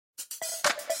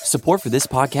Support for this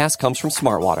podcast comes from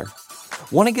Smartwater.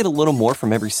 Want to get a little more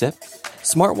from every sip?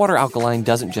 Smartwater Alkaline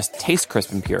doesn't just taste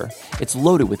crisp and pure, it's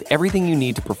loaded with everything you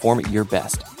need to perform at your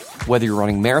best, whether you're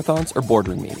running marathons or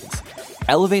boardroom meetings.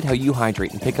 Elevate how you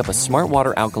hydrate and pick up a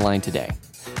Smartwater Alkaline today.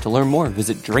 To learn more,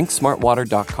 visit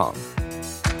drinksmartwater.com.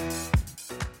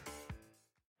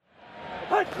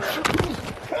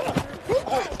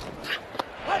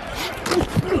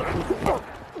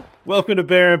 Welcome to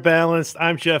Bear and Balanced.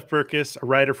 I'm Jeff Berkus, a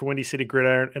writer for Windy City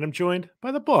Gridiron, and I'm joined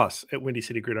by the boss at Windy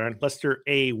City Gridiron, Lester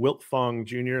A. Wiltfong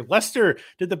Jr. Lester,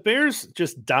 did the Bears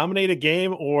just dominate a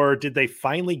game, or did they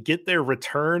finally get their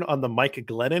return on the Micah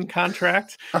Glennon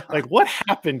contract? Like, what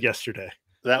happened yesterday?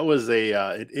 That was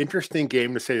an interesting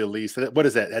game, to say the least. What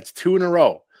is that? That's 2 in a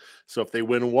row. So if they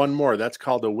win one more, that's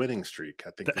called a winning streak. I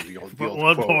think the old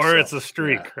one quote, more, so, it's a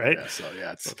streak, right? Yeah, so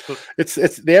yeah,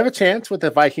 it's they have a chance with the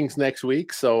Vikings next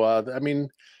week. So I mean,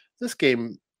 this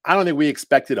game, I don't think we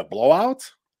expected a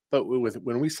blowout, but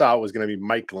when we saw it was going to be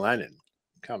Mike Glennon,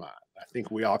 come on, I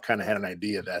think we all kind of had an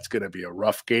idea that's going to be a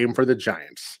rough game for the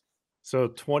Giants. So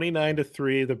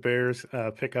 29-3, the Bears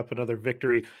pick up another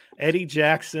victory. Eddie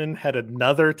Jackson had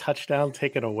another touchdown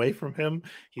taken away from him.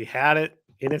 He had it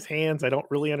in his hands. I don't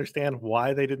really understand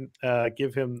why they didn't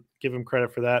give him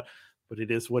credit for that, but it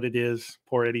is what it is.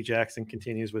 Poor Eddie Jackson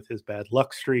continues with his bad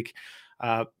luck streak.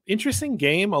 Interesting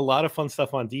game. A lot of fun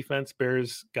stuff on defense.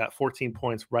 Bears got 14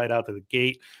 points right out of the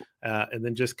gate, and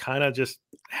then just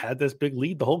had this big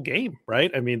lead the whole game,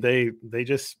 right? I mean, they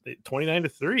just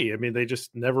 29-3. I mean, they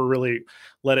just never really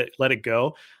let it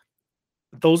go.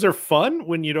 Those are fun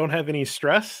when you don't have any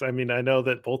stress. I mean, I know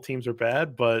that both teams are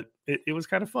bad, but it was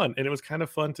kind of fun. And it was kind of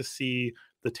fun to see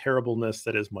the terribleness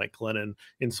that is Mike Glennon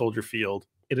in Soldier Field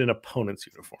in an opponent's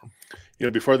uniform. You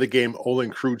know, before the game,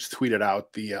 Olin Kreutz tweeted out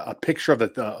a picture of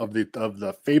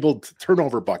the fabled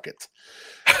turnover bucket.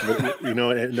 You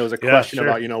know, and there was a question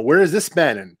about, where has this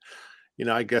been? And,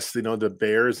 I guess, the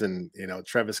Bears and,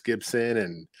 Travis Gibson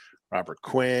and Robert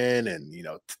Quinn and,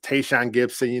 Tayshaun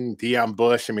Gibson, Deion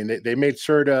Bush. I mean, they made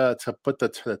sure to put the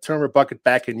turnover bucket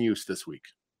back in use this week.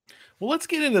 Well, let's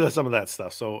get into some of that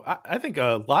stuff. So I think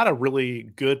a lot of really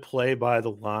good play by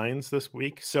the Lions this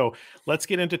week. So let's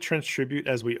get into Trent's tribute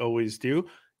as we always do.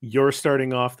 You're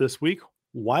starting off this week.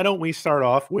 Why don't we start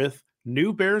off with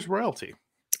new Bears royalty?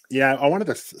 Yeah, I wanted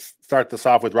to start this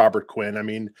off with Robert Quinn. I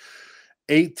mean,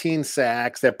 18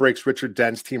 sacks. That breaks Richard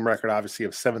Dent's team record, obviously,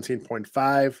 of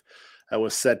 17.5. That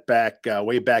was set back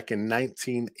way back in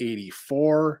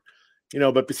 1984.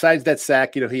 But besides that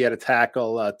sack, he had a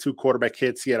tackle, 2 quarterback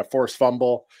hits. He had a forced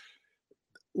fumble.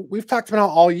 We've talked about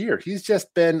him all year. He's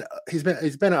been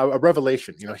a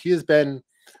revelation. He has been,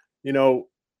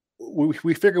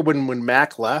 we figured when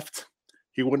Mac left,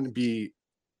 he wouldn't be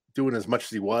doing as much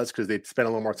as he was because they'd spent a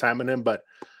little more time on him. But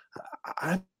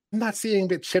I'm not seeing him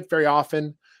get chipped very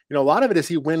often. A lot of it is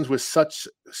he wins with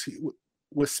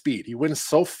speed. He wins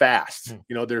so fast.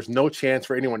 There's no chance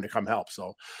for anyone to come help.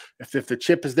 So if the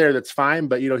chip is there, that's fine.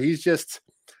 But, he's just,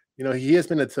 he has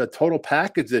been a total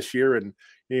package this year. And,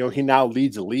 he now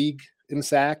leads the league in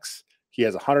sacks. He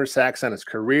has 100 sacks on his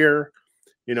career.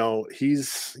 I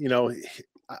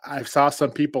saw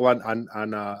some people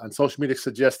on social media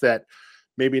suggest that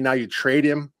maybe now you trade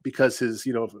him because his,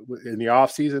 in the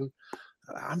off season.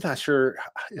 I'm not sure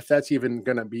if that's even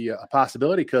going to be a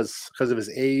possibility because of his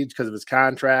age, because of his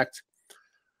contract.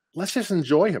 Let's just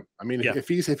enjoy him. I mean, if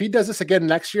he does this again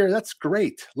next year, that's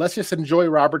great. Let's just enjoy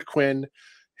Robert Quinn,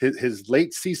 his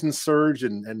late season surge,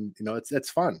 and it's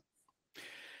fun.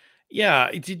 Yeah.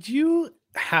 Did you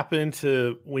happen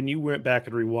to, when you went back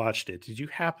and rewatched it, did you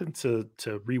happen to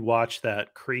rewatch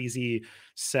that crazy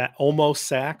almost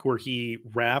sack where he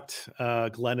wrapped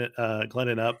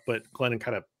Glennon up, but Glennon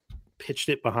kind of pitched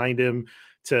it behind him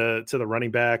to the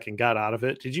running back and got out of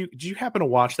it? Did you happen to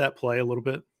watch that play a little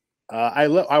bit? I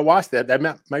watched that. That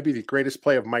might be the greatest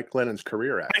play of Mike Glennon's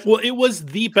career. Actually. Well, it was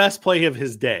the best play of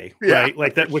his day, right?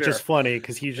 Like that, which is funny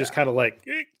because he's just kind of like,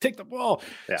 take the ball.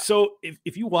 Yeah. So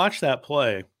if you watch that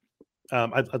play,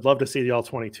 I'd love to see the all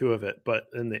 22 of it, but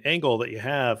in the angle that you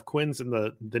have, Quinn's in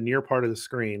the near part of the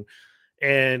screen,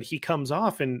 and he comes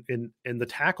off and the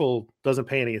tackle doesn't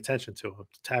pay any attention to him.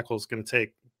 The tackle's going to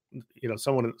take,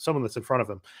 someone that's in front of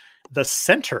him. The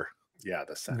center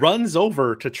runs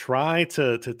over to try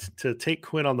to take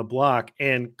Quinn on the block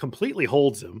and completely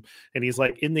holds him. And he's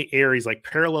like in the air. He's like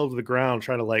parallel to the ground,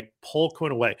 trying to like pull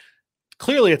Quinn away.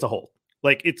 Clearly it's a hold.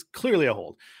 Like it's clearly a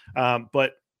hold.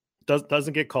 But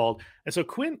doesn't get called. And so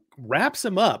Quinn wraps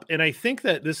him up. And I think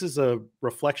that this is a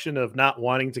reflection of not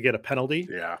wanting to get a penalty.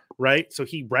 Yeah. Right. So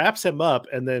he wraps him up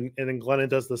and then Glennon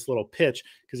does this little pitch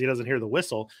because he doesn't hear the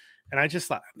whistle. And I just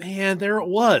thought, man, there it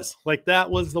was. Like that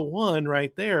was the one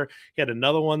right there. He had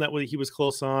another one that he was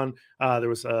close on. There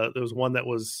was one that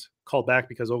was called back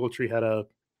because Ogletree had a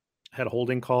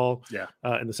holding call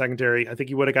in the secondary. I think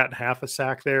he would have gotten half a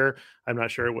sack there. I'm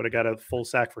not sure it would have got a full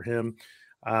sack for him.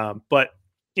 But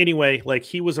anyway, like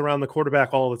he was around the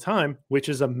quarterback all the time, which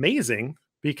is amazing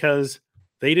because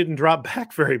they didn't drop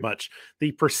back very much.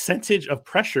 The percentage of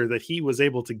pressure that he was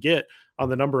able to get on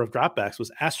the number of dropbacks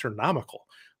was astronomical.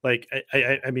 Like,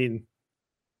 I mean,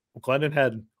 Glennon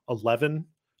had 11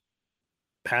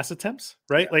 pass attempts,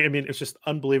 right? Yeah. Like, I mean, it's just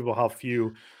unbelievable how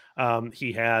few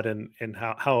he had and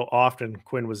how often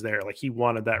Quinn was there. Like he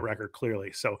wanted that record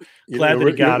clearly. So glad that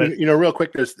he got it. Real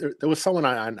quick, there was someone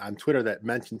on Twitter that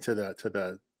mentioned to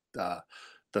the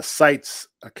site's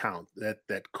account that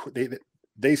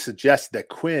they suggest that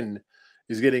Quinn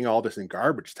is getting all this in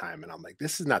garbage time. And I'm like,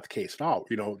 this is not the case at all.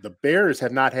 The Bears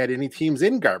have not had any teams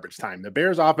in garbage time. The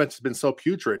Bears offense has been so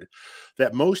putrid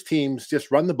that most teams just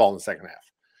run the ball in the second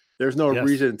half. There's no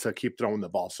reason to keep throwing the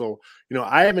ball. So,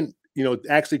 I haven't,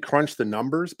 actually crunched the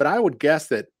numbers, but I would guess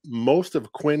that most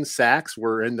of Quinn's sacks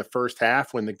were in the first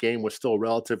half when the game was still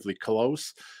relatively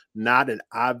close, not an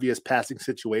obvious passing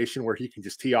situation where he can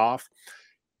just tee off.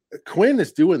 Quinn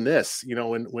is doing this,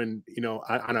 when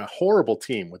on a horrible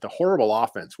team with a horrible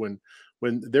offense, when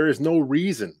there is no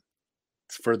reason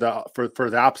for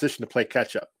the opposition to play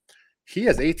catch up. He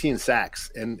has 18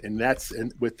 sacks, and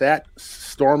with that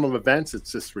storm of events,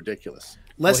 it's just ridiculous.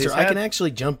 Lester, I can actually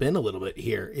jump in a little bit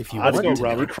here if you want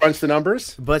to. Crunch the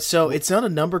numbers. But so it's not a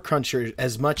number cruncher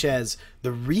as much as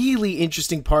the really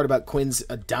interesting part about Quinn's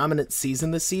dominant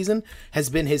season this season has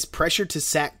been his pressure to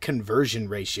sack conversion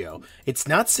ratio. It's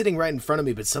not sitting right in front of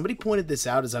me, but somebody pointed this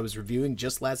out as I was reviewing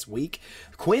just last week.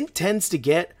 Quinn tends to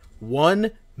get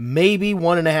 1, maybe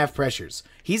 1.5 pressures.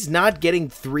 He's not getting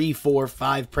 3, 4,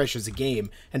 5 pressures a game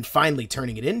and finally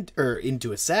turning it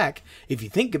into a sack. If you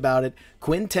think about it,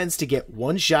 Quinn tends to get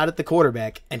 1 shot at the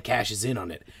quarterback and cashes in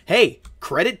on it. Hey,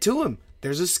 credit to him.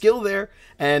 There's a skill there.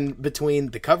 And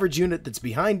between the coverage unit that's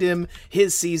behind him,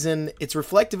 his season, it's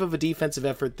reflective of a defensive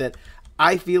effort that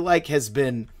I feel like has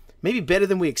been maybe better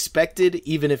than we expected,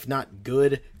 even if not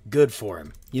good for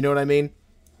him. You know what I mean?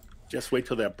 Just wait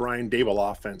till that Brian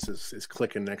Daboll offense is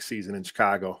clicking next season in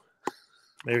Chicago.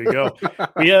 There you go.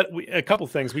 we had a couple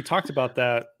things. We talked about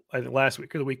that last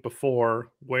week or the week before,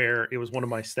 where it was one of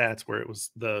my stats where it was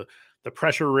the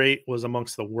pressure rate was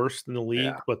amongst the worst in the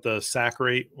league, but the sack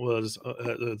rate was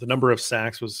the number of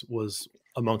sacks was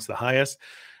amongst the highest.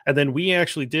 And then we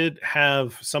actually did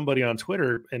have somebody on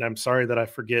Twitter, and I'm sorry that I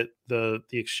forget the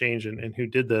exchange and who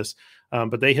did this,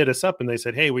 but they hit us up and they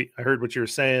said, hey, I heard what you were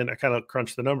saying. I kind of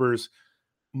crunched the numbers.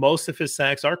 Most of his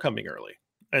sacks are coming early.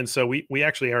 And so we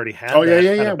actually already had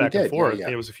back and forth.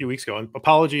 It was a few weeks ago. And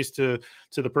apologies to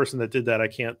the person that did that. I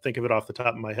can't think of it off the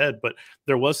top of my head, but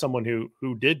there was someone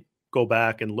who did go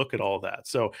back and look at all that.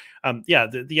 So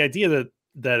the idea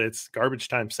that it's garbage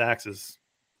time sacks is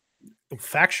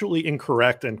factually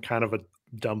incorrect and kind of a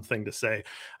dumb thing to say.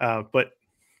 But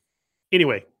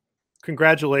anyway,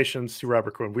 congratulations to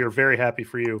Robert Quinn. We are very happy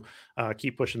for you.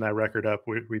 Keep pushing that record up.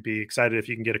 We'd be excited if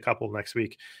you can get a couple next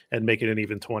week and make it an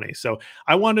even 20. So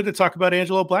I wanted to talk about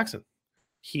Angelo Blackson.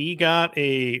 He got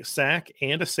a sack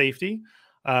and a safety.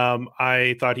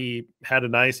 I thought he had a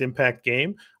nice impact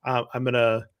game. I'm going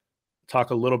to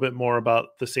talk a little bit more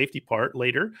about the safety part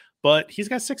later, but he's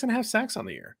got 6.5 sacks on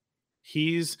the year.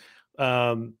 He's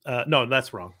no,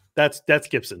 that's wrong. That's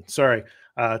Gibson. Sorry.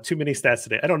 Too many stats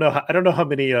today. I don't know how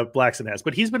many Blackson has,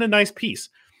 but he's been a nice piece.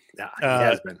 Yeah, he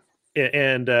has been.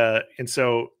 And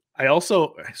so I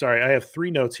have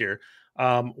 3 notes here.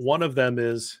 One of them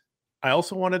is I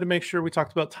also wanted to make sure we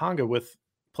talked about Tonga with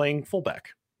playing fullback.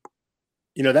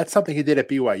 That's something he did at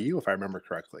BYU, if I remember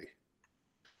correctly.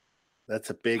 That's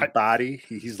a big body.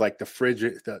 He's like the fridge,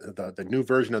 the new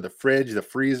version of the fridge, the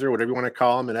freezer, whatever you want to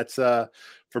call him. And that's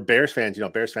for Bears fans.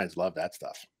 Bears fans love that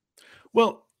stuff.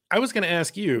 Well, I was going to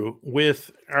ask you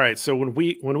all right. So when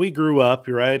we grew up,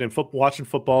 right, and watching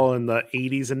football in the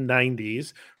 80s and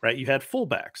 90s, right, you had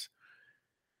fullbacks.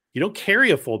 You don't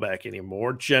carry a fullback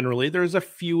anymore. Generally, there's a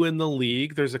few in the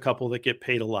league. There's a couple that get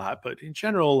paid a lot, but in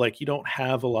general, like you don't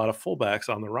have a lot of fullbacks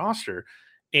on the roster.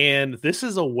 And this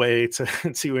is a way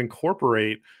to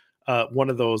incorporate one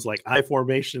of those like I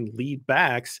formation lead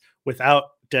backs without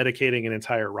dedicating an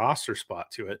entire roster spot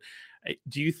to it.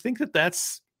 Do you think that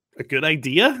that's a good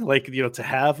idea? Like, to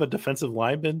have a defensive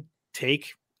lineman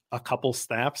take a couple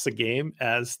snaps a game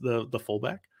as the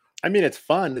fullback? I mean, it's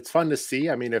fun. It's fun to see.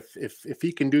 I mean, if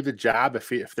he can do the job,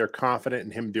 if they're confident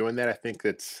in him doing that, I think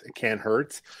it can't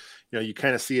hurt. you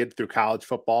kind of see it through college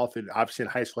football. Obviously, in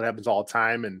high school, it happens all the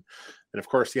time, and of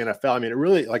course the NFL. I mean, it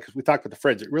really, like we talked about the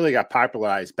Fridge, it really got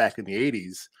popularized back in the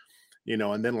 '80s.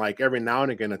 And then like every now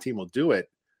and again, a team will do it.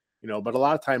 But a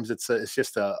lot of times it's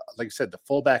just like you said, the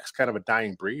fullback's kind of a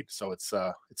dying breed. So it's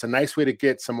a nice way to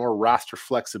get some more roster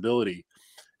flexibility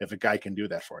if a guy can do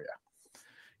that for you.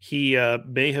 He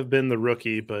may have been the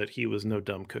rookie, but he was no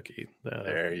dumb cookie.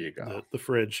 There you go. The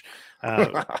Fridge.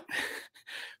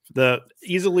 The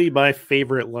easily my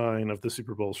favorite line of the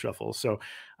Super Bowl shuffle. So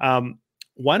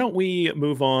why don't we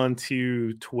move on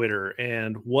to Twitter?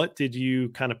 And what did you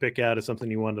kind of pick out as something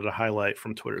you wanted to highlight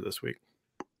from Twitter this week?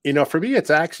 For me, it's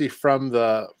actually from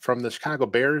the Chicago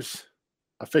Bears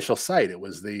official site. It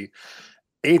was the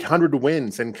 800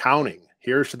 wins and counting.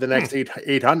 Here's to the next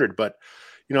 800. But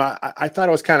I thought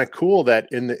it was kind of cool that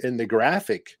in the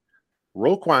graphic,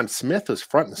 Roquan Smith was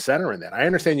front and center in that. I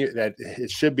understand that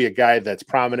it should be a guy that's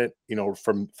prominent,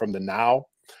 from the now,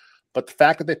 but the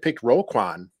fact that they picked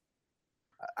Roquan,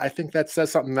 I think that says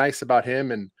something nice about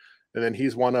him. And then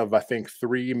he's one of, I think,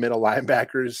 3 middle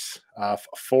linebackers,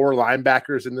 4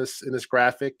 linebackers in this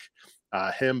graphic.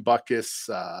 Him, Buckus,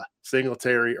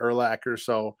 Singletary, Urlacher.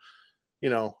 So,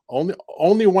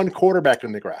 only one quarterback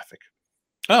in the graphic.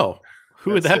 Oh.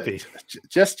 Who would that be?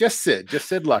 Just Sid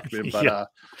Luckman. But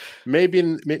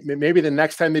maybe the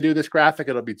next time they do this graphic,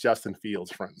 it'll be Justin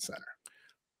Fields front and center.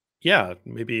 Yeah,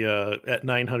 maybe at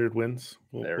 900 wins,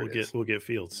 we'll get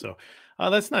Fields. So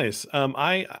that's nice.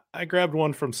 I grabbed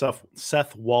one from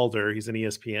Seth Walder. He's an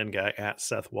ESPN guy at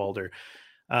Seth Walder.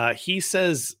 He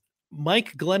says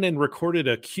Mike Glennon recorded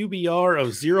a QBR of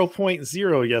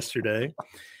 0.0 yesterday.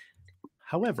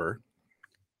 However,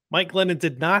 Mike Glennon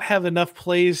did not have enough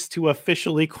plays to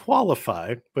officially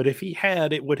qualify, but if he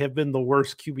had, it would have been the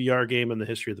worst QBR game in the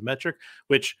history of the metric,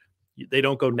 which they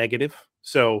don't go negative.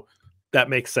 So that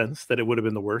makes sense that it would have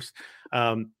been the worst.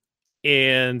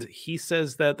 And he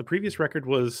says that the previous record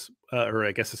was, or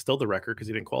I guess it's still the record because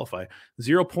he didn't qualify,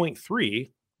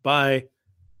 0.3 by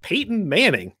Peyton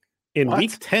Manning in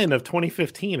week 10 of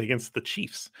 2015 against the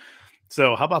Chiefs.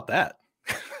 So how about that?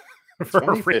 For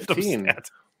 2015.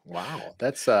 Wow,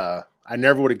 that's I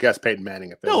never would have guessed Peyton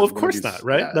Manning. No, of course not,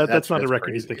 right? Yeah, that's not a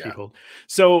record crazy, he hold.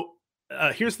 So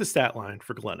here's the stat line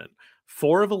for Glennon: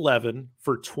 4 of 11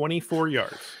 for 24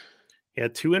 yards. He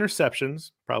had 2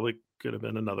 interceptions, probably could have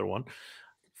been another one.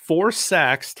 4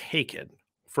 sacks taken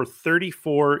for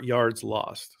 34 yards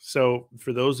lost. So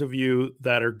for those of you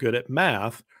that are good at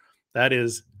math, that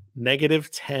is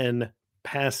 -10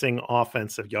 passing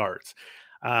offensive yards.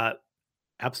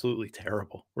 Absolutely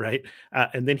terrible, right?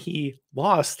 And then he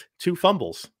lost 2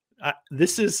 fumbles.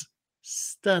 This is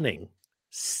stunning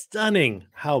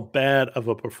how bad of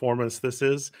a performance this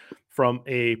is from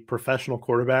a professional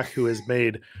quarterback who has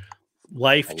made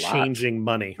life-changing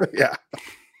money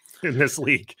in this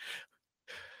league.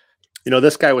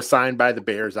 This guy was signed by the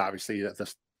Bears, obviously.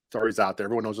 The story's out there.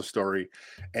 Everyone knows the story.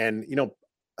 And,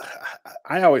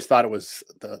 I always thought it was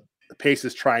the Pace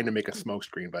is trying to make a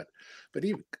smokescreen, but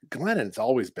even Glennon's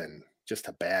always been just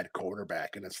a bad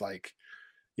quarterback. And it's like,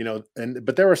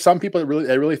 but there were some people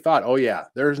that really thought, oh yeah,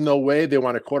 there's no way they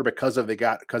want a quarterback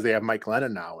because they have Mike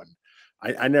Glennon now. And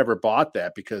I never bought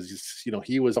that because,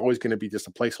 he was always going to be just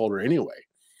a placeholder anyway.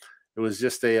 It was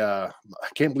just I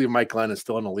can't believe Mike Glennon is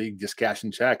still in the league, just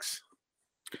cashing checks.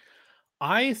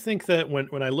 I think that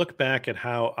when I look back at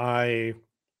how I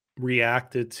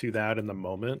reacted to that in the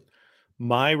moment,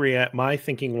 my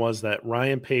thinking was that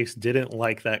Ryan Pace didn't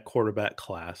like that quarterback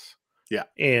class. Yeah.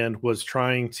 And was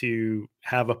trying to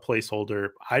have a placeholder.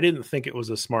 I didn't think it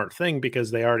was a smart thing because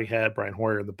they already had Brian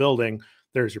Hoyer in the building.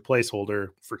 There's your placeholder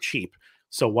for cheap.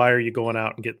 So why are you going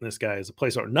out and getting this guy as a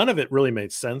placeholder? None of it really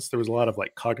made sense. There was a lot of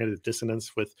cognitive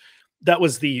dissonance with that.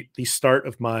 Was the start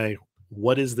of my,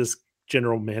 what is this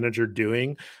general manager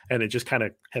doing? And it just kind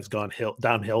of has gone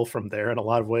downhill from there in a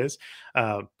lot of ways.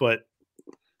 But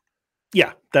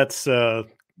yeah, that's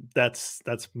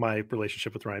my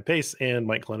relationship with Ryan Pace, and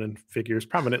Mike Glennon figures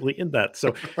prominently in that.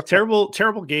 So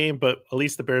terrible game, but at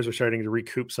least the Bears are starting to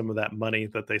recoup some of that money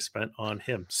that they spent on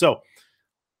him. So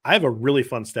I have a really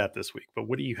fun stat this week, but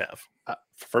what do you have?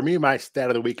 For me, my stat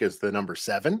of the week is the number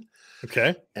 7.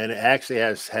 Okay. And it actually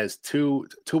has two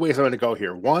ways I'm going to go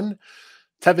here. One,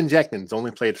 Tevin Jenkins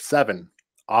only played 7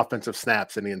 offensive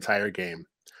snaps in the entire game.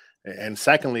 And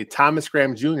secondly, Thomas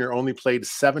Graham Jr. only played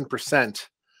 7%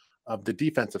 of the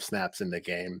defensive snaps in the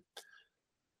game.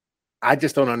 I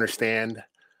just don't understand.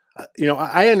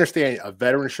 I understand a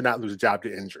veteran should not lose a job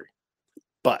to injury,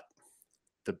 but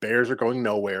the Bears are going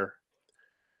nowhere.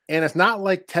 And it's not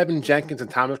like Tevin Jenkins and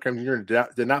Thomas Graham Jr.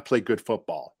 did not play good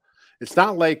football. It's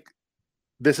not like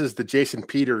this is the Jason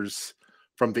Peters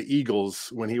from the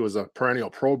Eagles when he was a perennial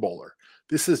Pro Bowler.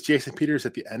 This is Jason Peters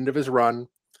at the end of his run.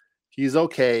 He's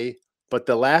okay, but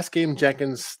the last game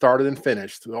Jenkins started and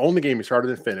finished, the only game he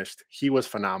started and finished, he was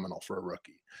phenomenal for a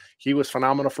rookie. He was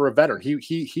phenomenal for a veteran.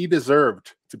 He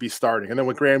deserved to be starting. And then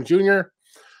with Graham Jr.,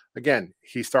 again,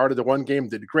 he started the one game,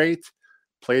 did great,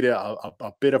 played a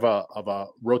bit of a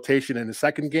rotation in the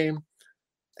second game.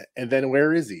 And then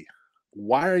where is he?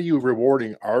 Why are you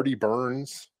rewarding Artie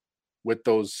Burns with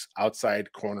those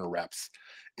outside corner reps?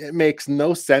 It makes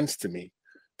no sense to me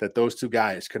that those two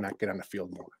guys could not get on the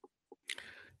field more.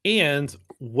 And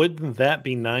wouldn't that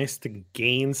be nice to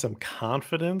gain some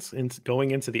confidence in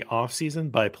going into the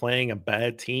offseason by playing a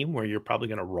bad team where you're probably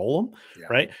going to roll them,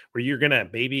 right? Where you're going to,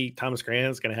 maybe Thomas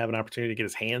Grant's going to have an opportunity to get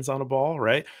his hands on a ball,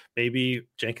 right? Maybe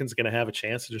Jenkins is going to have a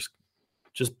chance to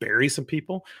just bury some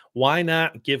people. Why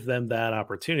not give them that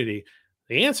opportunity?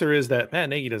 The answer is that Matt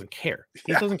Nagy doesn't care.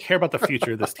 He doesn't care about the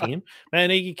future of this team. Matt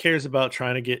Nagy cares about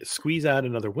trying to squeeze out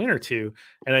another win or two.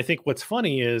 And I think what's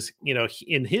funny is,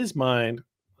 in his mind,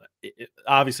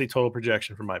 obviously total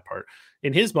projection from my part,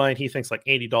 in his mind, he thinks like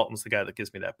Andy Dalton's the guy that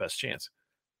gives me that best chance.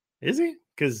 Is he?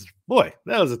 Because boy,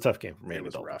 that was a tough game for me. It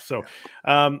was rough. So,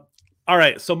 all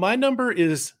right. So my number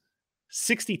is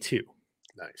 62.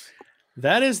 Nice.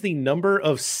 That is the number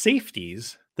of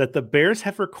safeties that the Bears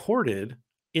have recorded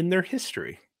in their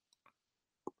history.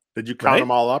 Did you count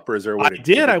them all up, or is there a way I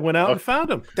did. I went out and found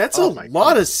them. That's a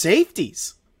lot of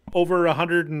safeties. Over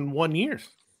 101 years.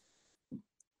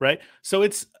 Right? So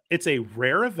it's a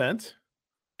rare event,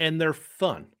 and they're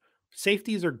fun.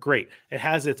 Safeties are great. It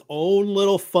has its own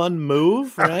little fun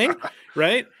move, right?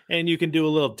 Right? And you can do a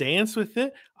little dance with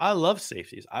it. I love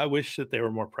safeties. I wish that they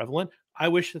were more prevalent. I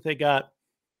wish that they got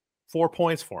 4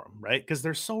 points for them, right? Because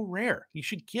they're so rare. You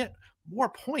should get more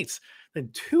points than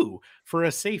 2 for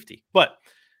a safety. But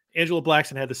Angelo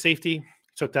Blackson had the safety,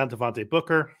 took down Devontae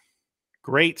Booker.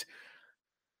 Great.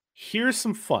 Here's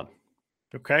some fun,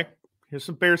 okay? Here's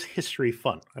some Bears history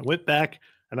fun. I went back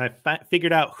and I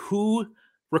figured out who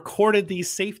recorded these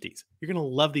safeties. You're going to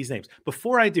love these names.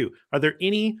 Before I do, are there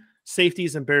any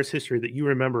safeties in Bears history that you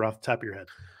remember off the top of your head?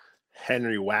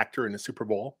 Henry Wachter in the Super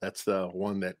Bowl. That's the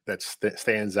one that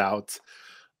stands out.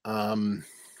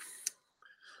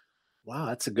 Wow,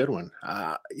 that's a good one.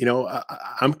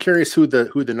 I'm curious who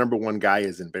the number one guy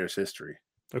is in Bears history.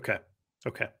 Okay.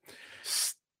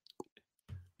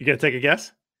 You gonna take a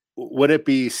guess? Would it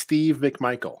be Steve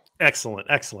McMichael? Excellent.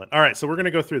 All right, so we're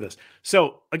gonna go through this.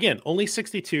 So again, only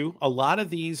 62. A lot of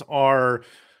these are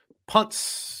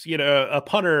punts. A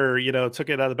punter, took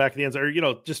it out of the back of the end zone,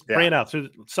 or just ran out. So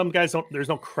some guys don't. There's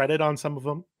no credit on some of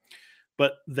them,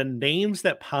 but the names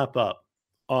that pop up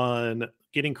on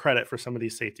getting credit for some of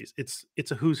these safeties, it's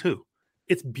a who's who.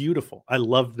 It's beautiful. I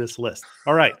love this list.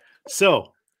 All right,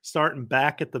 so starting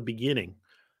back at the beginning,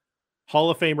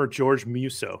 Hall of Famer George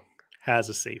Musso has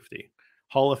a safety.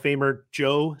 Hall of Famer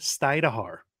Joe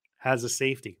Stidehar has a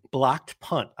safety. Blocked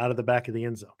punt out of the back of the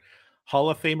end zone. Hall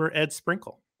of Famer Ed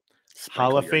Sprinkle.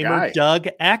 Hall of Famer guy. Doug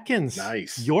Atkins.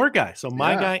 Nice. Your guy. So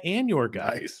my guy and your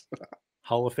guy. Nice.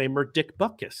 Hall of Famer Dick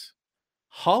Butkus.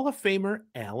 Hall of Famer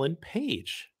Alan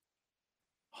Page.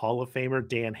 Hall of Famer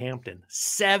Dan Hampton.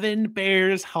 7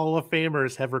 Bears Hall of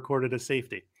Famers have recorded a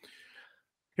safety.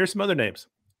 Here's some other names.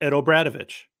 Ed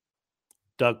O'Bradovich.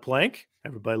 Doug Plank.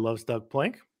 Everybody loves Doug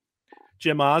Plank.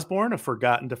 Jim Osborne, a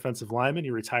forgotten defensive lineman. He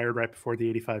retired right before the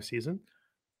 85 season.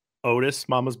 Otis,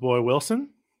 Mama's Boy Wilson.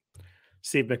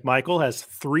 Steve McMichael has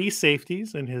 3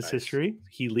 safeties in his history.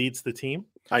 He leads the team.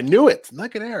 I knew it.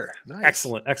 Like an error. Nice.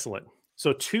 Excellent.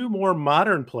 So 2 more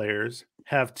modern players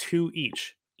have 2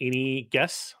 each. Any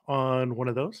guess on one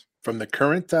of those? From the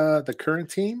current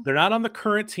team? They're not on the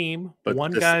current team. But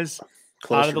one guy's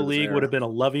out of the league, would have been a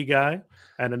Lovey guy,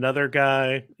 and another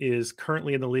guy is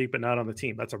currently in the league but not on the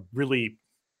team. I'm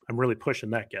really pushing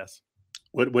that guess.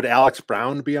 Would Alex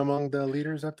Brown be among the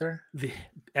leaders up there?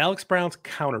 Alex Brown's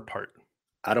counterpart.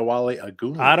 Adewale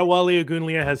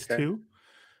Ogunleye has 2.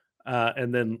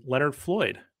 And then Leonard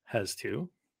Floyd has 2.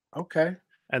 Okay.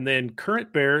 And then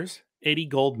current Bears, Eddie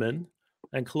Goldman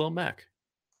and Khalil Mack.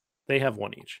 They have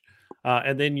 1 each.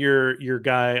 And then your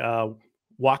guy,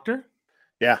 Wachter.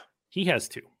 Yeah. He has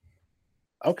 2.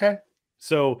 Okay.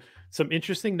 So some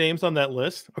interesting names on that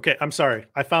list. Okay, I'm sorry.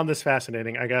 I found this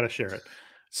fascinating. I got to share it.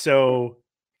 So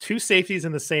 2 safeties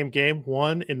in the same game,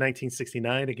 one in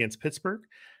 1969 against Pittsburgh,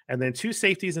 and then 2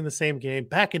 safeties in the same game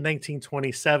back in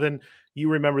 1927. You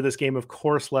remember this game, of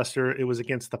course, Lester. It was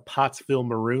against the Pottsville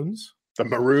Maroons. The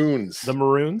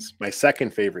Maroons. My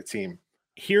second favorite team.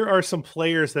 Here are some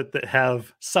players that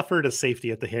have suffered a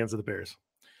safety at the hands of the Bears.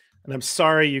 And I'm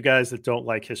sorry, you guys that don't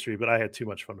like history, but I had too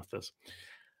much fun with this.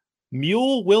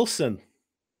 Mule Wilson.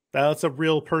 That's a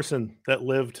real person that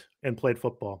lived and played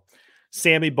football.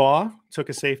 Sammy Baugh took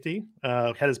a safety,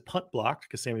 had his punt blocked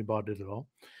because Sammy Baugh did it all.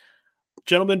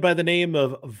 Gentleman by the name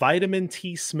of Vitamin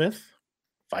T. Smith.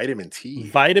 Vitamin T.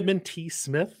 Vitamin T.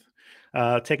 Smith,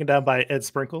 taken down by Ed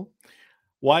Sprinkle.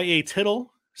 Y.A.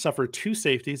 Tittle suffered 2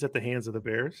 safeties at the hands of the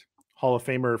Bears. Hall of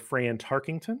Famer Fran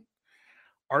Tarkington.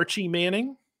 Archie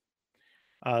Manning.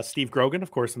 Steve Grogan,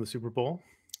 of course, in the Super Bowl.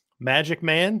 Magic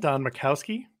Man, Don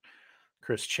Makowski.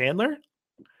 Chris Chandler.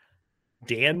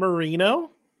 Dan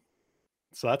Marino.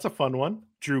 So that's a fun one.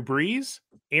 Drew Brees.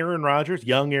 Aaron Rodgers.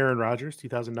 Young Aaron Rodgers.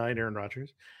 2009 Aaron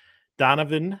Rodgers.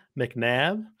 Donovan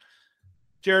McNabb.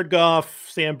 Jared Goff.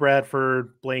 Sam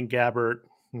Bradford. Blaine Gabbert.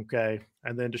 Okay.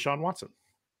 And then Deshaun Watson.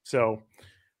 So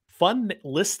fun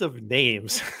list of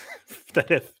names that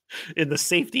have in the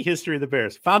safety history of the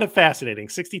Bears. Found it fascinating.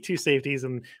 62 safeties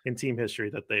in team history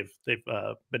that they've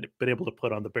been able to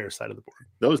put on the Bears side of the board.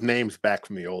 Those names back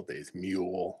from the old days,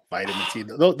 Mule, Vitamin T.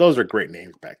 Those are great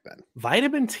names back then.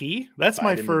 Vitamin T? That's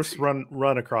Vitamin my first T.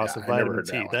 run across of Vitamin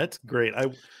T. That's great.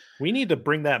 We need to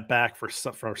bring that back for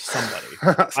somebody.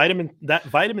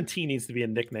 Vitamin T needs to be a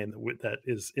nickname that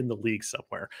is in the league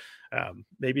somewhere.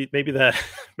 Maybe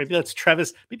that's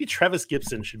Travis. Maybe Travis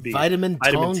Gibson should be Vitamin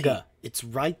Tonga. T. It's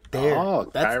right there. Oh,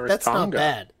 that's Tonga. Not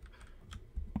bad.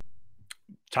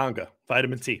 Tonga,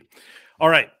 Vitamin T. All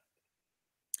right.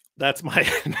 That's my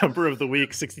number of the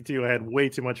week, 62. I had way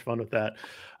too much fun with that.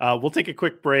 We'll take a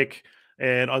quick break,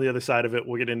 and on the other side of it,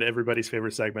 we'll get into everybody's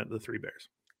favorite segment, the Three Bears.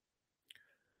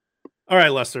 All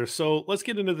right, Lester. So let's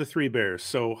get into the Three Bears.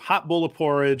 So hot bowl of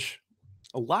porridge,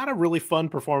 a lot of really fun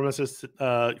performances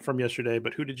from yesterday,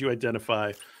 but who did you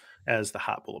identify as the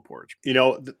hot bowl of porridge? You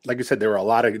know, like I said, there were a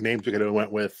lot of names we could have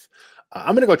went with.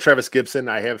 I'm going to go Travis Gibson.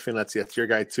 I have a feeling that's your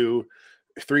guy too.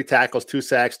 3 tackles, 2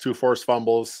 sacks, 2 forced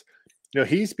fumbles. You know,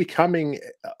 he's becoming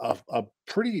a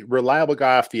pretty reliable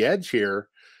guy off the edge here.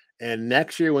 And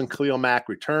next year when Khalil Mack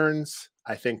returns,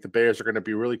 I think the Bears are going to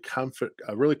be really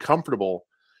comfortable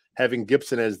having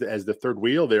Gibson as the third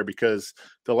wheel there, because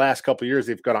the last couple of years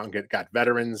they've got out and got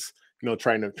veterans, you know,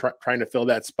 trying to fill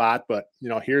that spot. But, you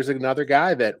know, here's another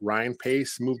guy that Ryan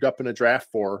Pace moved up in a draft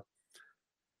for.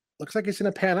 Looks like he's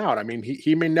going to pan out. I mean,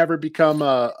 he may never become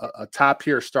a top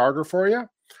tier starter for you,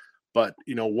 but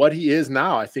you know what he is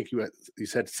now. I think he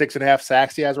said 6.5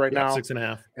 sacks he has right now.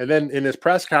 6.5. And then in his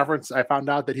press conference, I found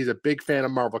out that he's a big fan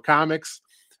of Marvel Comics,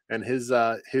 and his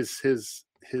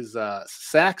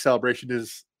sack celebration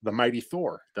is the mighty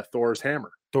Thor, the Thor's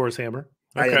hammer. Thor's hammer.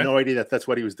 Okay. I had no idea that's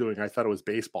what he was doing. I thought it was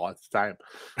baseball at the time,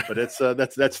 but it's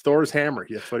that's Thor's hammer.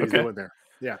 That's what he's doing there.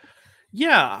 Yeah.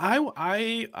 Yeah,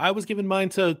 I was giving mine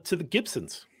to the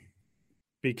Gibsons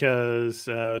because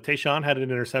Tayshaun had an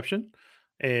interception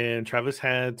and Travis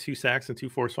had 2 sacks and 2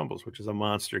 forced fumbles, which is a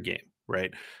monster game,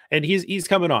 right? And he's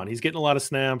coming on. He's getting a lot of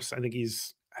snaps. I think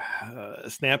he's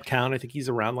snap count. I think he's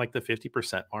around like the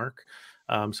 50% mark.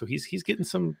 So he's getting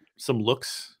some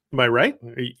looks. Am I right?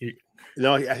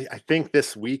 No, I think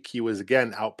this week he was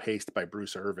again outpaced by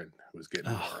Bruce Irvin, who was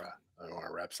getting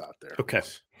more reps out there. Okay.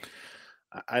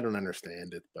 I don't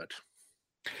understand it, but.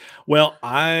 Well,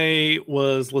 I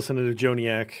was listening to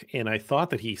Joniak, and I thought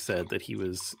that he said that he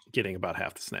was getting about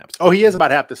half the snaps. Oh, he is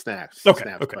about half the snaps.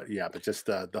 Okay. But just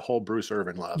the whole Bruce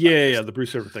Irvin love. Yeah, the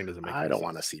Bruce Irvin thing doesn't make sense. I don't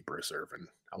want to see Bruce Irvin.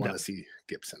 I want to see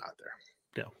Gibson out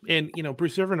there. No. And, you know,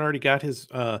 Bruce Irvin already got his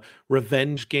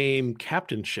revenge game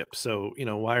captainship. So, you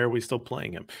know, why are we still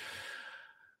playing him?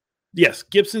 Yes,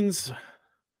 Gibson's.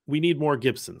 We need more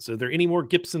Gibsons. Are there any more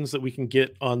Gibsons that we can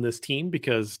get on this team?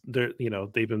 Because they're, you know,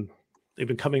 they've been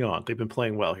coming on. They've been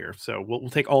playing well here. So we'll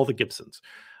take all the Gibsons.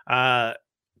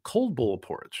 Cold bowl of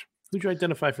porridge. Who'd you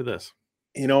identify for this?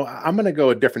 You know, I'm going to go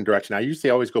a different direction. I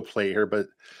usually always go play here, but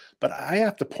I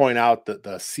have to point out that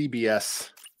the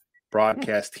CBS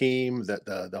broadcast team, that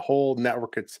the whole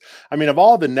network. Of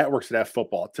all the networks that have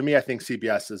football, to me, I think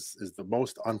CBS is the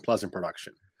most unpleasant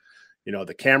production. You know,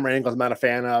 the camera angle I'm not a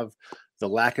fan of. The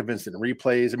lack of instant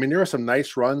replays. I mean, there are some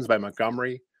nice runs by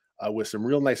Montgomery with some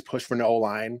real nice push from the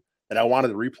O-line that I wanted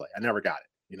to replay. I never got it.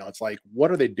 You know, it's like, what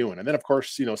are they doing? And then, of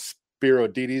course, you know, Spiro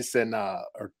Didis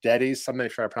or Dedis, I'm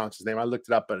not sure I pronounced his name. I looked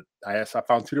it up, but I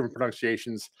found 2 different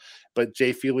pronunciations. But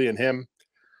Jay Feely and him,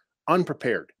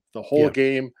 unprepared the whole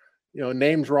game. You know,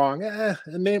 names wrong.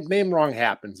 Name wrong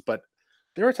happens. But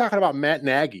they were talking about Matt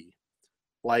Nagy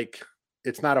like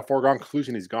it's not a foregone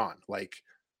conclusion he's gone. Like,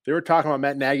 they were talking about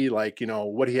Matt Nagy, like, you know,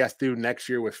 what he has to do next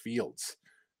year with Fields.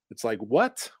 It's like,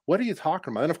 what are you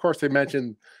talking about? And of course, they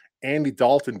mentioned Andy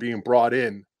Dalton being brought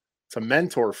in to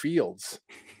mentor Fields.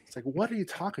 It's like, what are you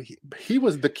talking? He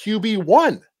was the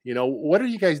QB1. You know, what are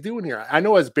you guys doing here? I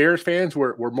know as Bears fans,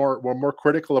 we're more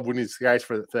critical of when these guys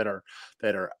that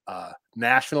are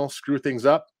national screw things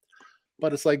up.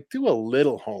 But it's like, do a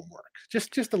little homework,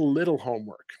 just a little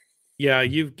homework. Yeah,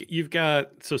 you've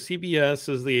got, so CBS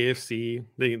is the AFC.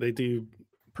 They do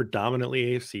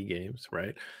predominantly AFC games,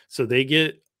 right? So they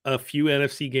get a few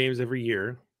NFC games every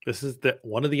year. This is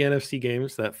one of the NFC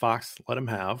games that Fox let them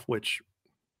have, which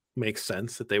makes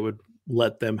sense that they would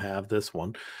let them have this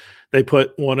one. They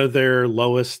put one of their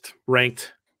lowest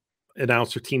ranked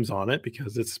announcer teams on it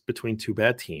because it's between two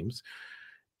bad teams.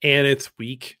 And it's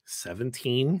week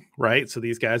 17, right? So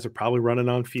these guys are probably running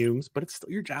on fumes, but it's still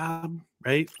your job,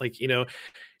 right? Like, you know,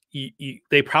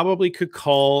 they probably could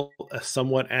call a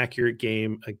somewhat accurate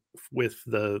game with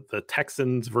the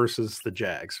Texans versus the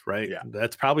Jags, right? Yeah.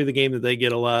 That's probably the game that they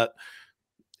get a lot.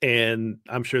 And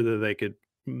I'm sure that they could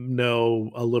know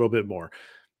a little bit more.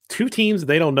 Two teams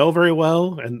they don't know very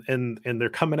well, and they're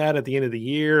coming at the end of the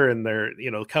year, and they're, you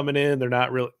know, coming in, they're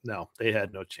not real. No, they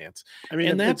had no chance. I mean,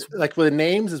 and that's like, with the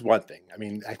names is one thing. I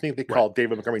mean, I think they called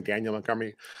David Montgomery Daniel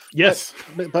Montgomery. Yes,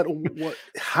 but what?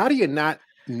 How do you not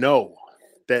know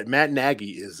that Matt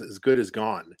Nagy is as good as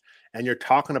gone? And you're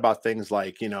talking about things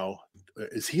like, you know,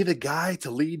 is he the guy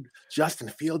to lead Justin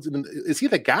Fields? Is he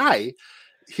the guy?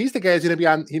 He's the guy who's going to be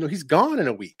on, you know, he's gone in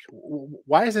a week.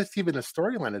 Why is this even a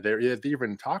storyline that they're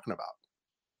even talking about?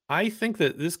 I think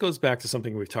that this goes back to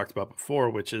something we've talked about before,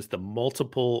 which is the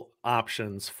multiple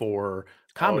options for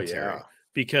commentary,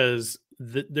 because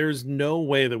there's no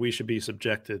way that we should be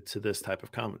subjected to this type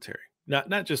of commentary.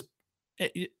 Not just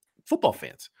football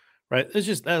fans, right? It's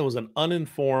just, that was an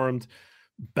uninformed,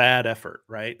 bad effort,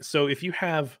 right? So if you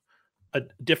have a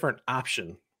different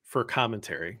option for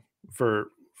commentary for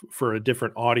a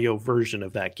different audio version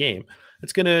of that game,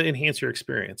 it's going to enhance your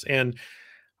experience. And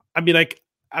I mean, like,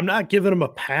 I'm not giving them a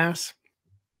pass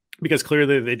because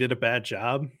clearly they did a bad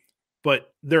job,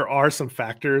 but there are some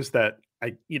factors that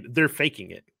they're faking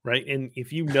it, right? And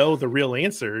if you know the real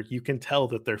answer, you can tell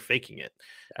that they're faking it,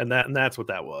 and that's what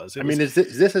that was. I mean, is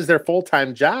this is their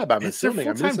full-time job? I'm assuming.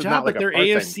 Their full-time job, but they're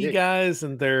AFC guys,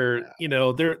 and they're you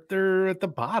know, they're at the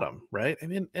bottom, right? I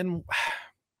mean, and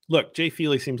look, Jay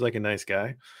Feely seems like a nice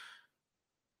guy.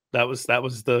 That was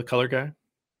the color guy.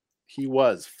 He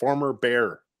was former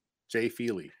Bear, Jay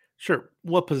Feely. Sure.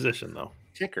 What position though?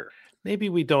 Kicker. Maybe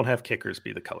we don't have kickers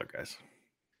be the color guys.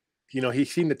 You know, he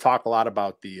seemed to talk a lot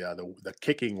about the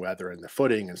kicking weather and the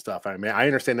footing and stuff. I mean, I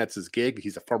understand that's his gig.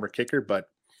 He's a former kicker, but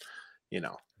you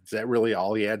know, is that really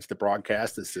all he adds to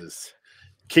broadcast? This is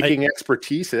kicking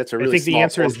expertise. That's a really. I think the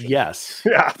answer is yes.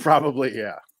 Yeah, probably.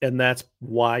 Yeah. And that's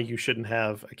why you shouldn't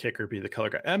have a kicker be the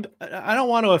color guy. And I don't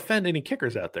want to offend any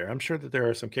kickers out there. I'm sure that there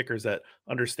are some kickers that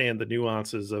understand the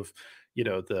nuances of, you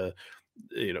know,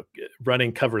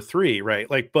 running cover 3, right?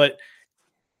 Like, but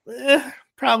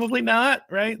probably not,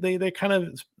 right? They kind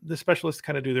of, the specialists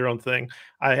kind of do their own thing.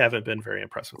 I haven't been very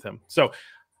impressed with him. So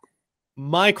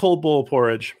my cold bowl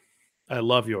porridge, I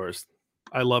love yours.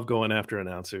 I love going after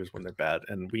announcers when they're bad,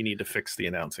 and we need to fix the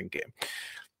announcing game.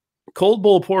 Cold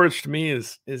bowl porridge to me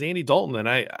is Andy Dalton,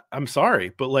 and I'm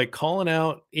sorry, but like, calling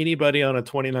out anybody on a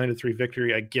 29-3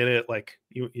 victory, I get it. Like,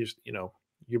 you know,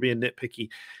 you're being nitpicky.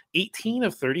 18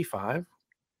 of 35,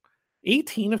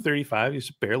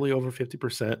 he's barely over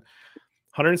 50%,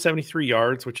 173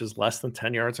 yards, which is less than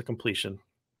 10 yards of completion,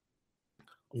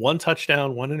 1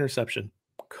 touchdown, 1 interception.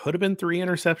 Could have been 3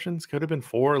 interceptions, could have been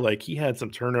 4. Like, he had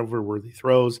some turnover worthy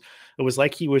throws. It was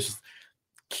like he was,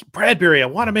 Bradbury, I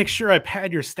want to make sure I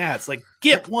pad your stats. Like,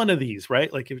 get one of these,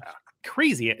 right? Like, it was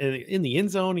crazy. In the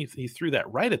end zone, he threw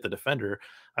that right at the defender.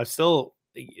 I still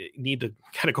need to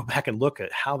kind of go back and look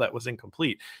at how that was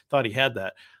incomplete. Thought he had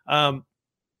that.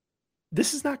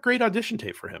 This is not great audition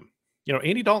tape for him. You know,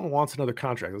 Andy Dalton wants another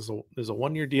contract. There's a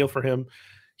 1-year deal for him.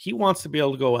 He wants to be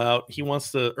able to go out. He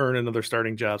wants to earn another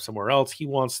starting job somewhere else. He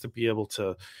wants to be able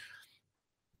to,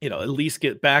 you know, at least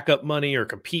get backup money or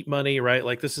compete money, right?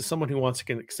 Like, this is someone who wants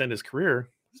to extend his career.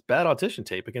 It's bad audition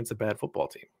tape against a bad football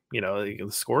team. You know,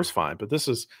 the score's fine, but this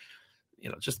is, you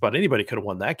know, just about anybody could have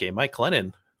won that game. Mike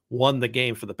Glennon won the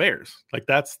game for the Bears. Like,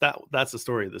 that's the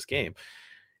story of this game.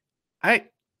 I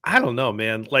don't know,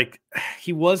 man. Like,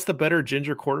 he was the better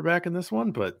ginger quarterback in this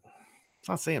one, but it's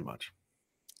not saying much.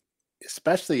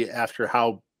 Especially after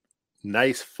how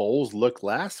nice Foles looked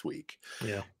last week.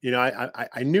 Yeah. You know,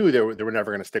 I knew they were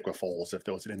never going to stick with Foles if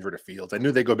there was an injury to Fields. I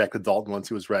knew they'd go back to Dalton once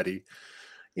he was ready.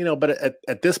 You know, but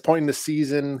at this point in the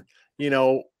season, you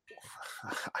know,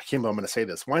 I can't believe I'm going to say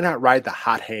this. Why not ride the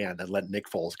hot hand and let Nick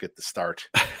Foles get the start?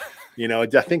 You know, I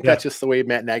think that's just the way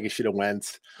Matt Nagy should have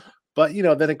went. But,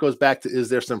 then it goes back to, is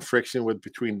there some friction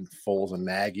between Foles and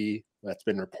Nagy? That's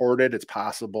been reported. It's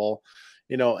possible.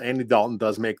 Andy Dalton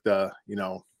does make well,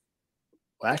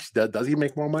 actually, does he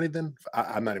make more money than?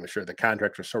 I'm not even sure. The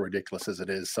contracts are so ridiculous as it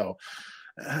is. So,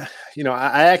 I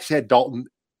actually had Dalton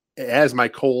as my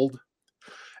cold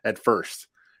at first.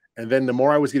 And then the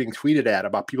more I was getting tweeted at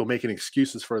about people making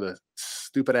excuses for the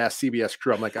stupid ass CBS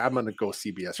crew, I'm like, I'm going to go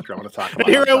CBS crew. I'm going to talk about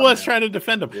Here I was trying to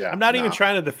defend them. Yeah, I'm not even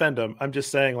trying to defend them. I'm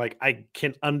just saying, like, I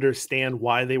can understand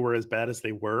why they were as bad as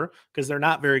they were, because they're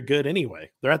not very good anyway.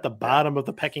 They're at the bottom of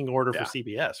the pecking order for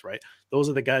CBS, right? Those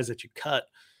are the guys that you cut.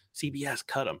 CBS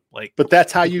cut them. But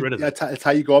that's how you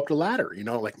go up the ladder.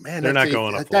 Like, man, they're not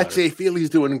going up. That Jay Feely's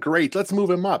doing great. Let's move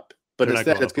him up. But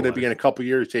instead, it's going to be in a couple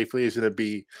years. Jay Feely is going to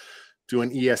be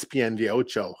doing ESPN de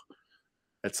Ocho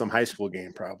at some high school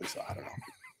game, probably. So I don't know.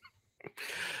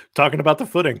 Talking about the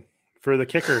footing for the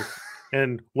kicker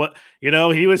and what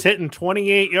he was hitting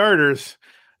 28 yarders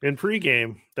in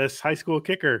pregame. This high school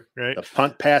kicker, right? The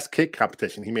punt pass kick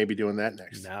competition. He may be doing that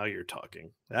next. Now you're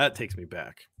talking. That takes me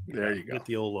back. There you go. Get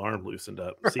the old arm loosened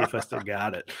up. See if I still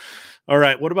got it. All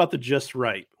right. What about the just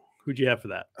right? Who'd you have for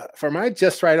that? For my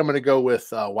just right, I'm going to go with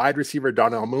wide receiver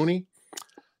Darnell Mooney.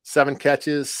 7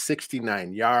 catches,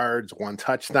 69 yards, 1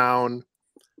 touchdown.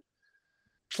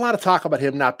 There's a lot of talk about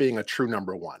him not being a true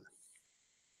number one.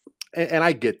 And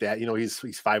I get that. He's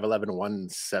 5'11",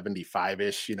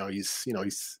 175-ish.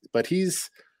 But he's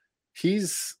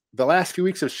the last few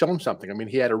weeks have shown something. I mean,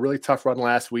 he had a really tough run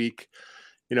last week.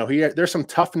 There's some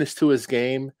toughness to his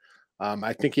game.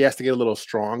 I think he has to get a little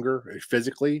stronger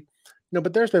physically.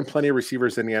 But there's been plenty of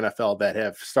receivers in the NFL that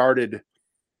have started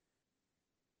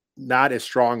not as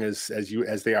strong as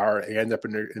they are, end up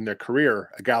in their career.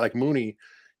 A guy like Mooney,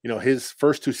 his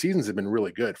first 2 seasons have been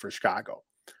really good for Chicago.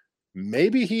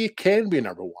 Maybe he can be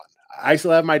number one. I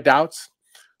still have my doubts,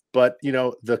 but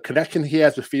the connection he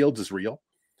has with Fields is real.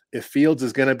 If Fields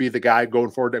is going to be the guy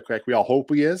going forward, like we all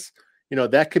hope he is,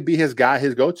 that could be his guy,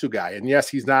 his go-to guy. And yes,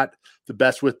 he's not the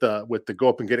best with the go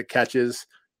up and get it catches.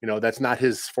 That's not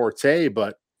his forte,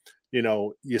 but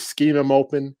you scheme him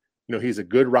open. He's a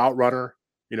good route runner.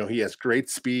 He has great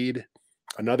speed.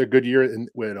 Another good year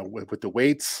with the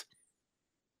weights.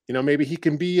 Maybe he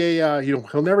can be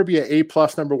he'll never be an A+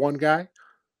 number one guy,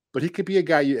 but he could be a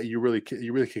guy you really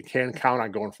can count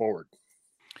on going forward.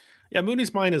 Yeah,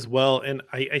 Mooney's mine as well, and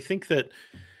I think that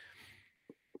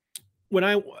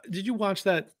did you watch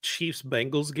that Chiefs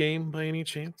Bengals game by any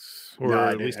chance, or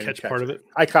at least catch part of it?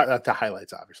 I caught the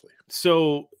highlights, obviously.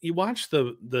 So you watch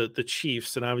the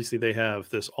Chiefs, and obviously they have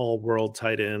this all-world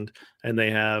tight end, and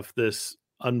they have this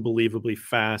unbelievably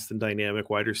fast and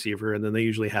dynamic wide receiver, and then they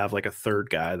usually have like a third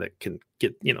guy that can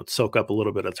get soak up a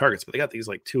little bit of targets. But they got these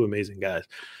like 2 amazing guys,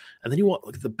 and then you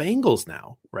look at the Bengals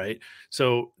now, right?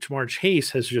 So Ja'Marr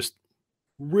Chase has just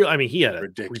he had a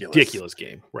ridiculous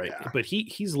game, right? Yeah. But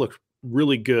he's looked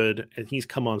really good, and he's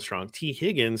come on strong. T.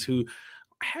 Higgins, who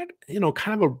had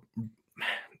kind of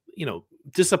a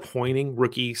disappointing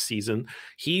rookie season,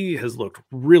 he has looked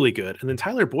really good. And then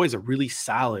Tyler Boyd's a really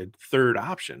solid third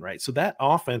option, right? So that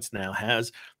offense now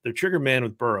has their trigger man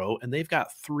with Burrow, and they've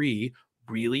got 3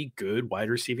 really good wide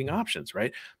receiving options,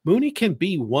 right? Mooney can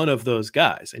be one of those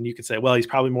guys. And you could say, well, he's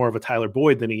probably more of a Tyler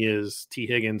Boyd than he is T.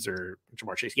 Higgins or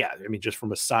Ja'Marr Chase. Yeah, I mean, just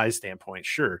from a size standpoint,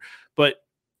 sure. But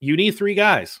you need 3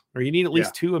 guys, or you need at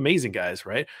least 2 amazing guys,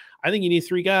 right? I think you need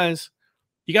 3 guys.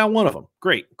 You got one of them.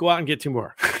 Great. Go out and get 2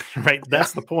 more, right?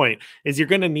 That's the point, is you're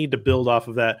going to need to build off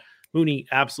of that. Mooney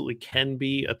absolutely can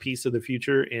be a piece of the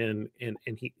future, and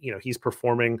he, he's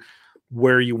performing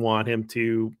where you want him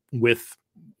to with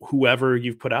whoever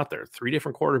you've put out there. 3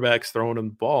 different quarterbacks throwing him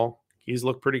the ball. He's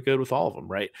looked pretty good with all of them,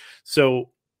 right? So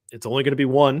it's only going to be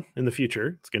one in the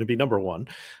future. It's going to be number 1.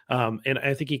 And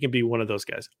I think he can be one of those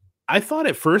guys. I thought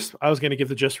at first I was going to give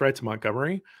the just right to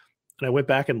Montgomery, and I went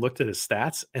back and looked at his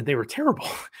stats, and they were terrible.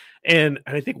 And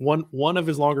I think one of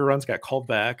his longer runs got called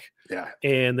back. Yeah.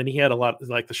 And then he had a lot,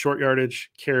 like the short yardage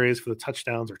carries for the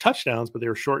touchdowns, but they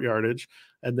were short yardage.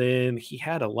 And then he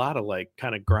had a lot of like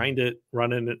kind of grind it,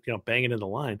 running it, banging in the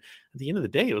line. At the end of the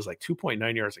day, it was like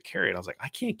 2.9 yards a carry. And I was like, I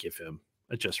can't give him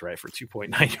a just right for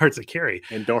 2.9 yards a carry.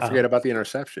 And don't forget about the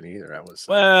interception either. That was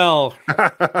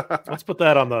let's call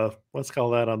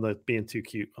that on the being too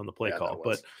cute on the play call.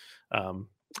 But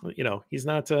he's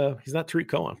not Tariq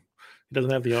Cohen. He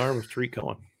doesn't have the arm of Tariq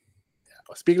Cohen.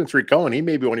 Speaking of Tariq Cohen, he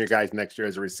may be one of your guys next year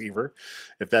as a receiver,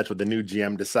 if that's what the new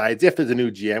GM decides. If there's a new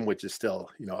GM, which is still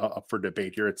up for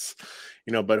debate here, it's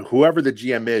but whoever the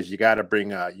GM is, you got to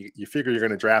bring. You figure you're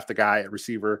going to draft a guy at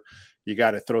receiver. You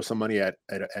got to throw some money at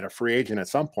a free agent at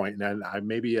some point, and then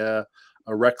maybe a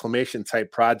a reclamation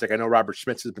type project. I know Robert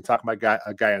Schmitz has been talking about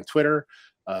a guy on Twitter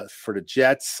for the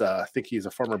Jets. I think he's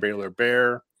a former Baylor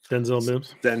Bear. Denzel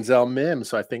Mims.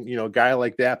 So I think, a guy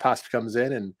like that possibly comes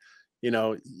in and,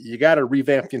 you got to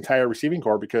revamp the entire receiving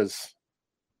corps because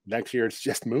next year it's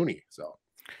just Mooney. So.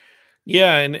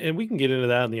 Yeah, and we can get into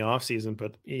that in the offseason,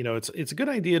 but it's a good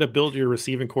idea to build your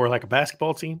receiving core like a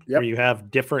basketball team where you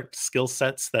have different skill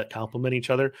sets that complement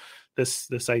each other.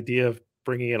 This idea of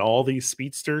bringing in all these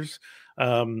speedsters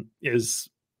is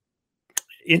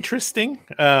interesting.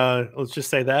 Let's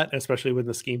just say that, especially when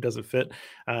the scheme doesn't fit.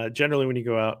 Generally, when you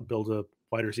go out and build a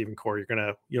wide receiving core, you're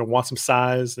gonna want some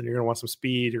size, and you're gonna want some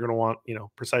speed. You're gonna want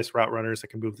precise route runners that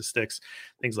can move the sticks,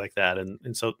 things like that.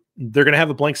 And so they're gonna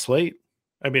have a blank slate.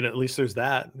 I mean, at least there's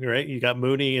that, right? You got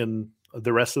Mooney and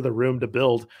the rest of the room to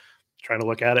build. Trying to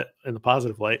look at it in the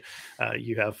positive light,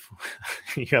 you have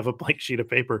a blank sheet of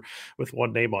paper with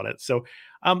one name on it. So,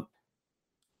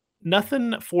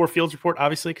 nothing for Fields Report,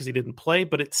 obviously, because he didn't play.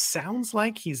 But it sounds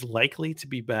like he's likely to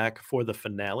be back for the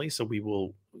finale. So we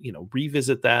will,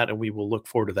 revisit that, and we will look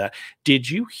forward to that. Did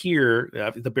you hear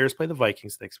the Bears play the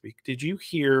Vikings next week? Did you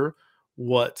hear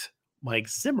what Mike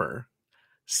Zimmer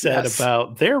said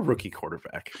about their rookie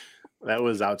quarterback? That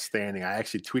was outstanding. I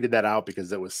actually tweeted that out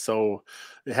because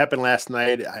it happened last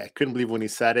night. I couldn't believe when he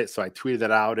said it. So I tweeted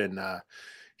it out, and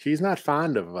he's not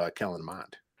fond of Kellen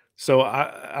Mond. So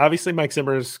obviously Mike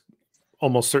Zimmer is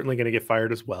almost certainly going to get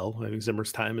fired as well. I think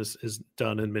Zimmer's time is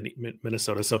done in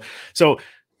Minnesota. So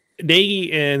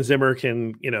Nagy and Zimmer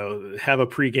can, have a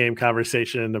pregame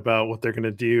conversation about what they're going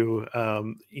to do,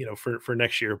 for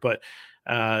next year. But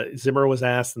Zimmer was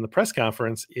asked in the press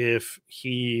conference if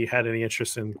he had any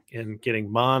interest in getting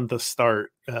Kellen Mond to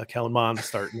start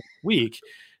next week.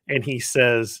 And he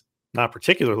says, not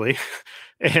particularly.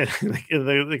 And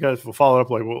the guys will follow up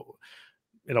like, well,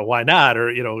 why not?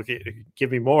 Or,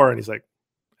 give me more. And he's like,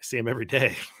 I see him every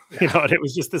day, and it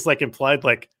was just this implied,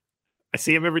 I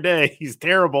see him every day. He's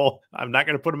terrible. I'm not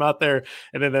going to put him out there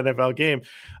in an NFL game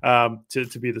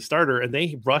to be the starter. And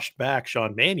they rushed back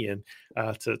Sean Mannion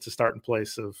to start in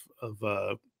place of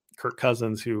Kirk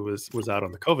Cousins, who was out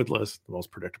on the COVID list, the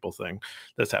most predictable thing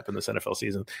that's happened this NFL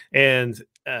season. And,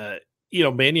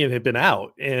 Mannion had been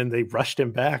out, and they rushed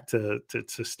him back to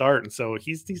start. And so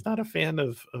he's not a fan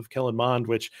of Kellen Mond,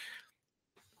 which,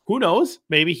 who knows?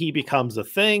 Maybe he becomes a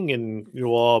thing, and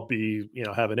we'll all be,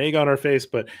 have an egg on our face.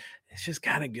 But it's just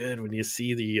kind of good when you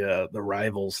see the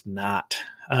rivals not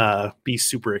be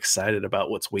super excited about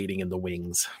what's waiting in the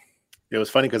wings. It was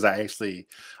funny because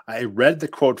I read the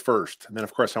quote first, and then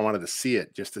of course I wanted to see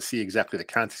it just to see exactly the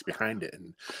context behind it,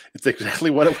 and it's exactly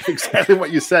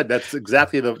what you said. That's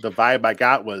exactly the vibe I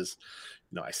got was,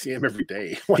 I see him every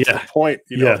day. What's the point?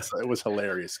 It was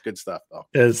hilarious. Good stuff though.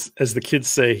 As the kids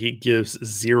say, he gives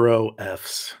 0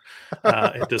 Fs.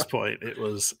 At this point, it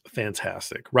was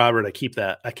fantastic. Robert,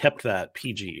 I kept that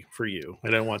PG for you. I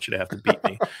didn't want you to have to beat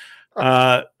me.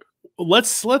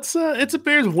 Let's it's a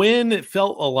Bears win. It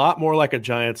felt a lot more like a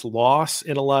Giants loss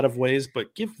in a lot of ways,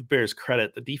 but give the Bears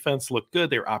credit. The defense looked good.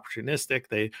 They were opportunistic.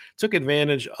 They took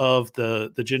advantage of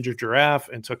the ginger giraffe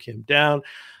and took him down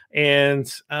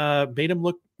and made him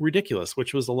look ridiculous,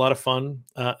 which was a lot of fun,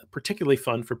 particularly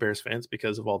fun for Bears fans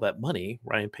because of all that money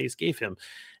Ryan Pace gave him.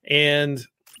 And,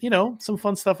 some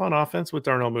fun stuff on offense with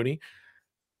Darnell Mooney.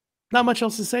 Not much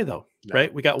else to say, though,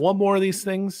 right? We got one more of these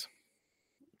things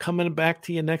coming back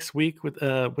to you next week with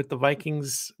the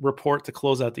Vikings report to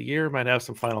close out the year. Might have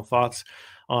some final thoughts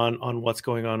on what's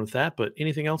going on with that. But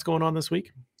anything else going on this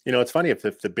week? It's funny. If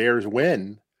the Bears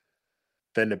win,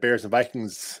 then the Bears and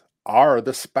Vikings are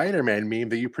the Spider-Man meme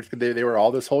that you predicted they were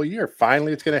all this whole year.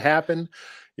 Finally, it's going to happen.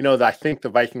 I think the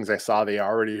Vikings, I saw they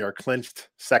already are clinched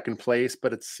second place,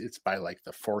 but it's by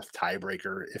the fourth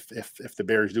tiebreaker if the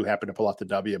Bears do happen to pull out the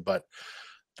W. But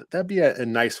that'd be a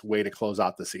nice way to close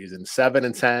out the season.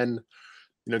 7-10,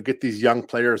 get these young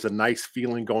players a nice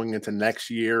feeling going into next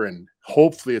year, and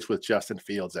hopefully it's with Justin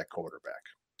Fields at quarterback.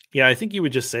 Yeah, I think you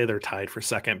would just say they're tied for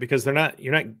second because you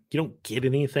don't get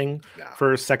anything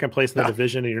for second place in the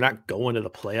division, and you're not going to the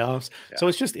playoffs. Yeah. So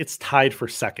it's tied for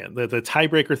second. The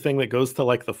tiebreaker thing that goes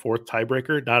to the fourth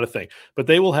tiebreaker, not a thing. But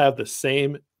they will have the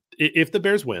same, if the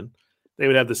Bears win, they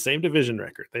would have the same division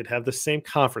record. They'd have the same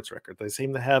conference record. They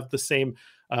seem to have the same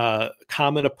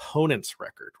common opponents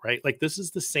record, right? This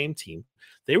is the same team.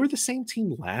 They were the same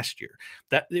team last year.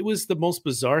 That it was the most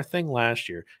bizarre thing last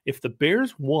year. If the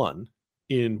Bears won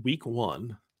in week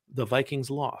 1, the Vikings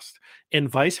lost, and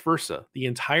vice versa the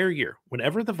entire year.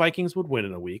 Whenever the Vikings would win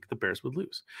in a week, the Bears would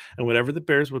lose. And whenever the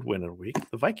Bears would win in a week,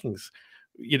 the Vikings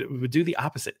would do the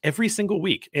opposite every single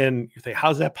week. And you think,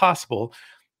 how's that possible?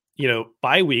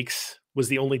 Bye weeks was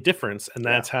the only difference. And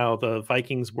that's how the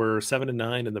Vikings were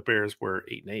 7-9 and the Bears were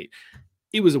 8-8.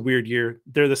 It was a weird year.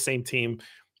 They're the same team.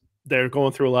 They're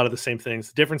going through a lot of the same things.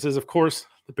 The difference is, of course,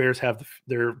 the Bears have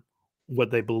their what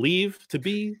they believe to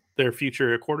be their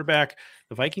future quarterback.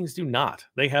 The Vikings do not.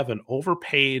 They have an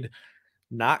overpaid,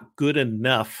 not good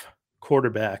enough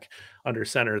quarterback under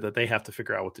center that they have to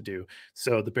figure out what to do.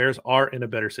 So the Bears are in a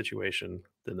better situation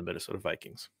than the Minnesota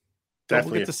Vikings.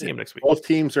 Definitely. We'll get to see them next week. Both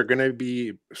teams are going to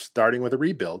be starting with a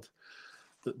rebuild.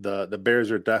 The Bears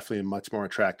are definitely a much more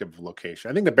attractive location.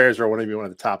 I think the Bears are one of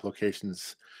the top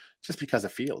locations just because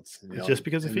of Fields. Just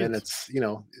because of Fields. And then it's,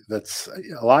 that's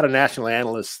a lot of national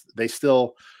analysts. They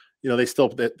still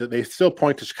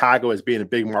point to Chicago as being a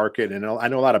big market. And I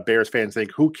know a lot of Bears fans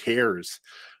think, who cares?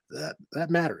 That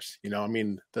matters.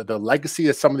 The legacy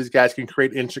that some of these guys can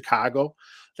create in Chicago,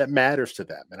 that matters to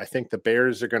them. And I think the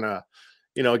Bears are going to,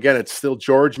 again, it's still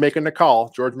George making the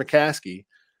call, George McCaskey.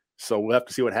 So we'll have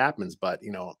to see what happens. But,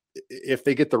 if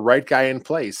they get the right guy in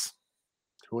place,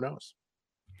 who knows?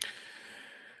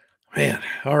 Man,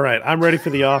 all right. I'm ready for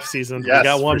the off season. Yes, we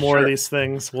got one more sure. of these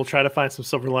things. We'll try to find some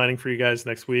silver lining for you guys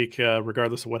next week.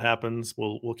 Regardless of what happens,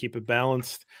 we'll keep it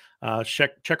balanced.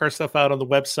 Check our stuff out on the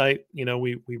website.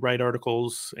 We write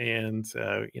articles, and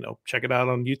check it out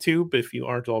on YouTube if you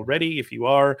aren't already. If you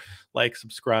are, like,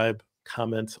 subscribe,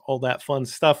 comment, all that fun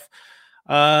stuff.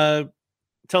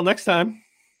 Till next time,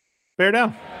 bear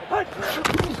down.